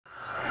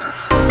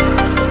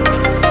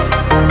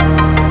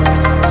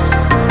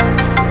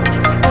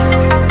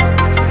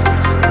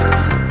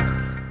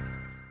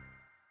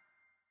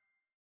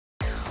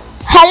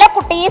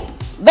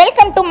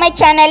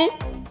channel.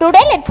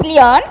 Today let's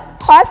learn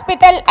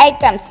hospital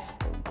items.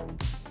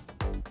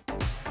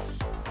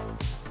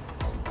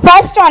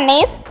 First one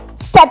is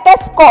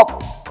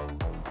stethoscope.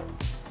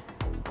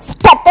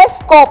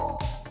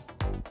 Stethoscope.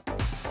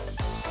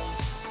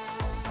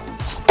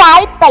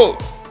 Scalpel.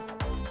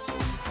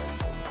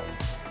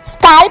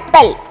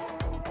 Scalpel.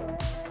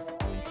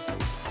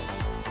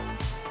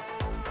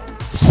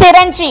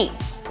 Syringe.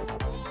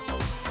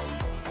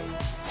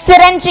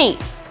 Syringe.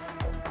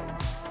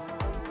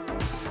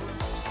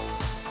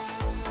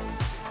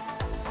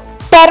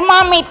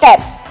 Thermometer.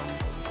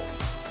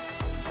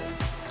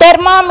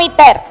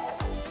 Thermometer.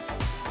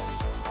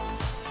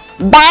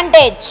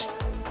 Bandage.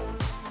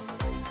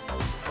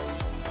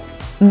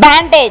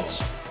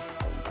 Bandage.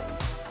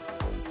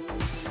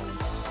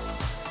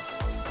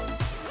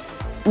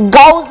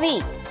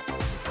 Gauzy.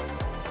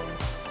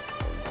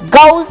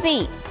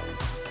 Gauzy.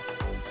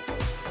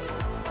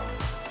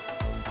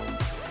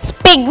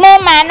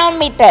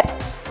 Sphygmomanometer.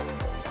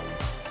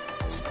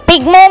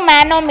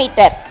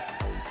 Sphygmomanometer.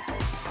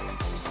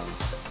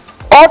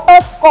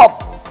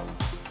 Otoscope.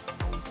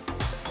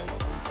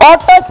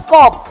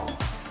 Otoscope.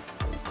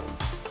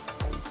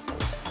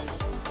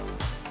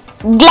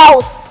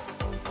 Gloves.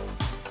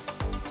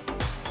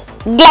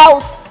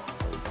 Gloves.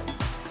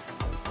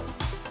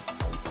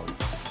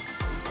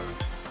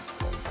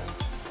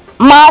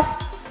 Mask.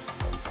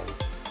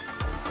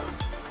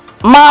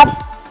 Mask.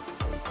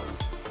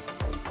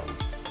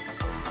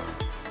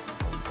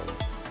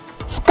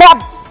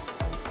 Scrubs.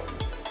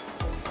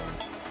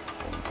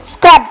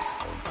 Scrubs.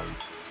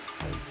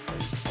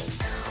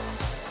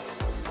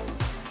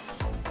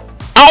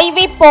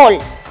 IV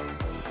pole.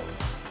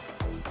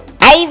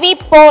 IV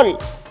pole.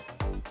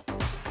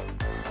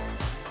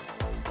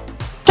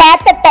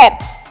 Catheter.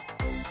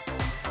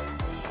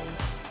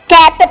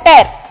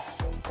 Catheter.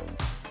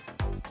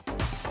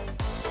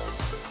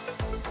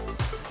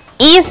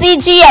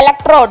 ECG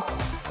electrodes.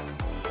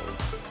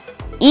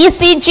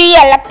 ECG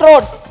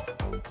electrodes.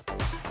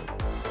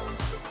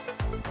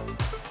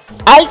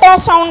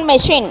 Ultrasound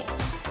machine.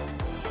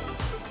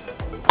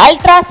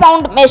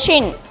 Ultrasound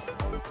machine.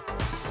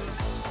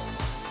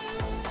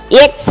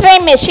 X-ray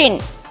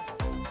machine.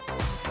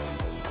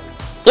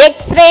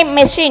 X-ray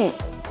machine.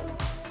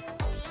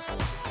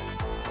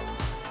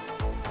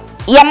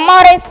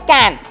 MRI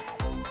scan.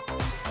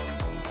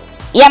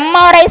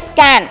 MRI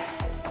scan.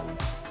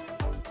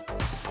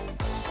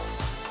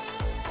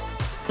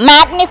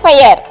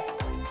 Magnifier.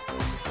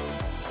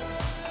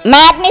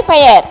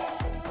 Magnifier.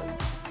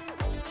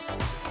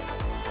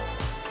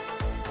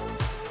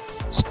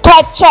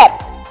 Stretcher.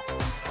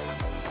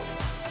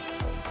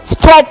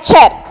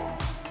 Stretcher.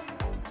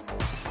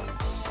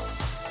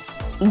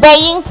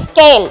 Weighing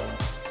scale.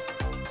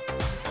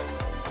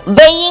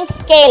 Weighing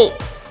scale.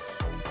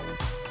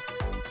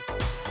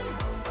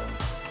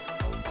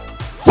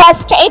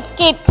 First aid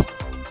kit.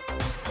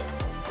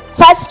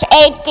 First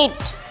aid kit.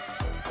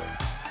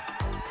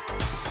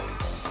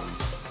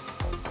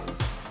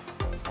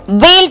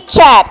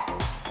 Wheelchair.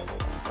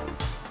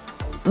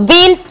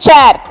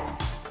 Wheelchair.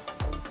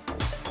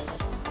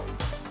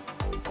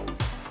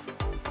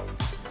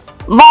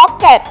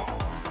 Walker.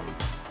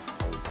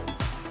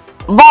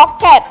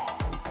 Walker.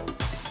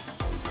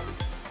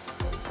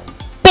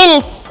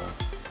 Pills.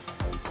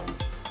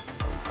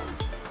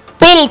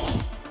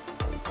 Pills.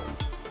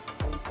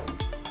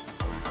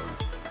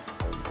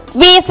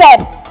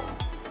 Tweezers.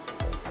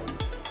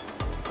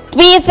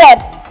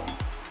 Tweezers.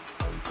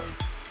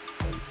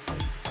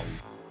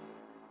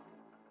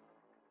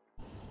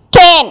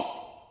 Cane.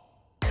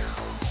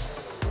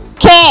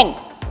 Cane.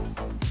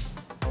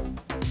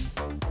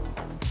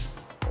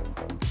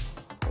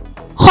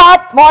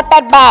 Hot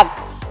water bag.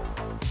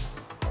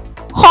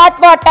 Hot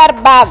water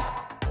bag.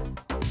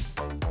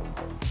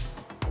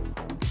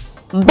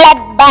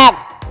 Blood bag.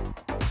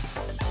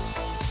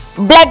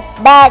 Blood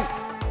bag.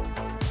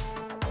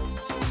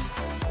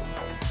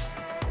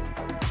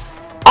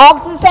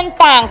 Oxygen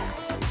tank.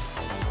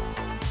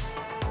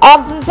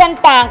 Oxygen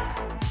tank.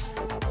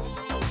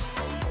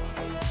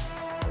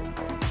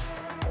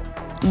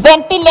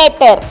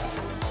 Ventilator.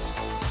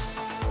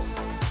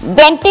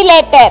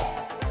 Ventilator.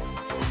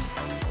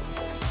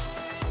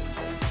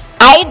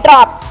 Eye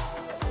drops.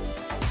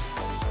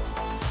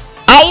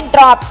 Eye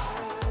drops.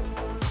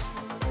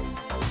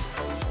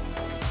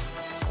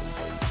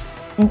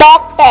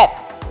 Doctor.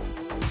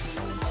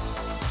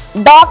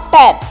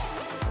 Doctor.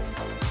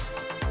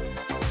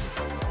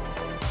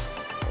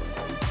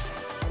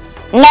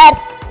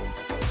 Nurse.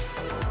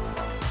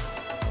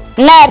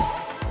 Nurse.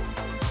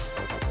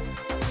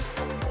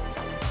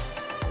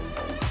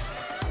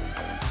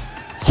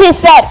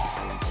 Scissor.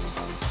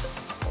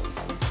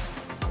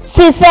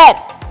 Scissor.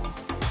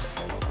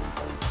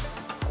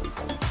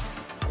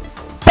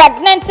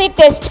 Pregnancy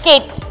test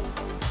kit.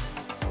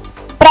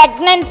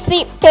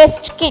 Pregnancy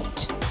test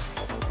kit.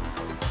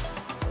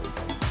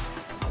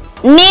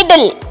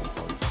 Needle.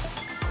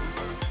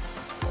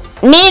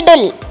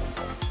 Needle.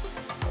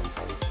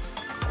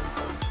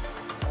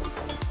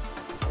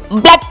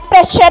 Blood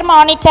pressure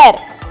monitor.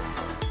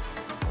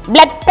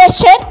 blood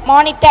pressure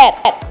monitor,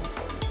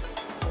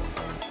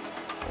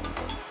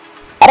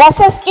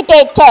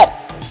 resuscitator,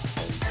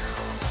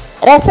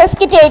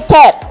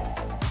 resuscitator,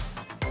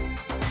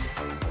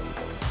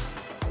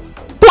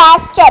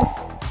 plasters,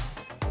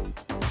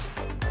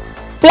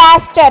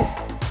 plasters,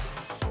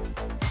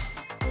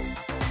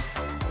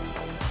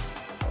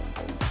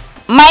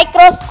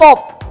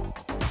 microscope,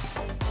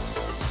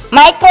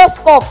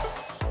 microscope,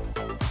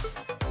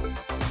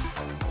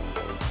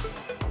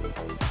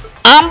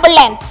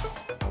 ambulance,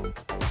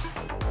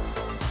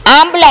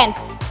 ambulance,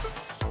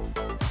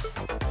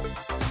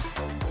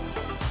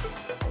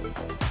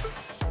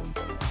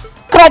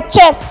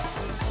 crutches,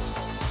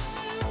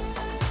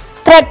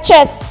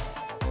 crutches,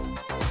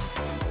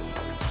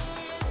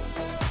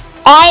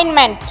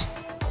 ointment,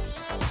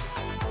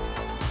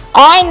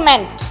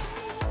 ointment,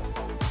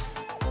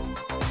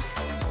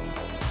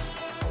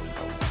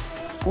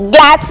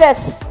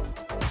 glasses,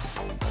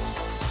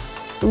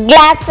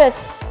 glasses,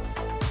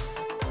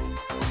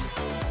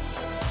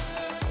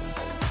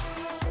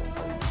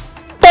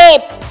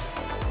 tape,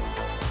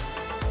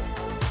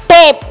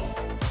 tape,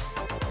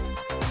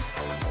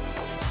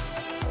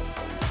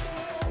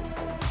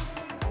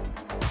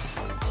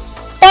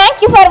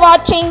 thank you for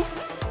watching.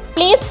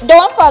 Please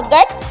don't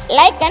forget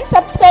like and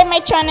subscribe my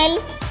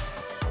channel.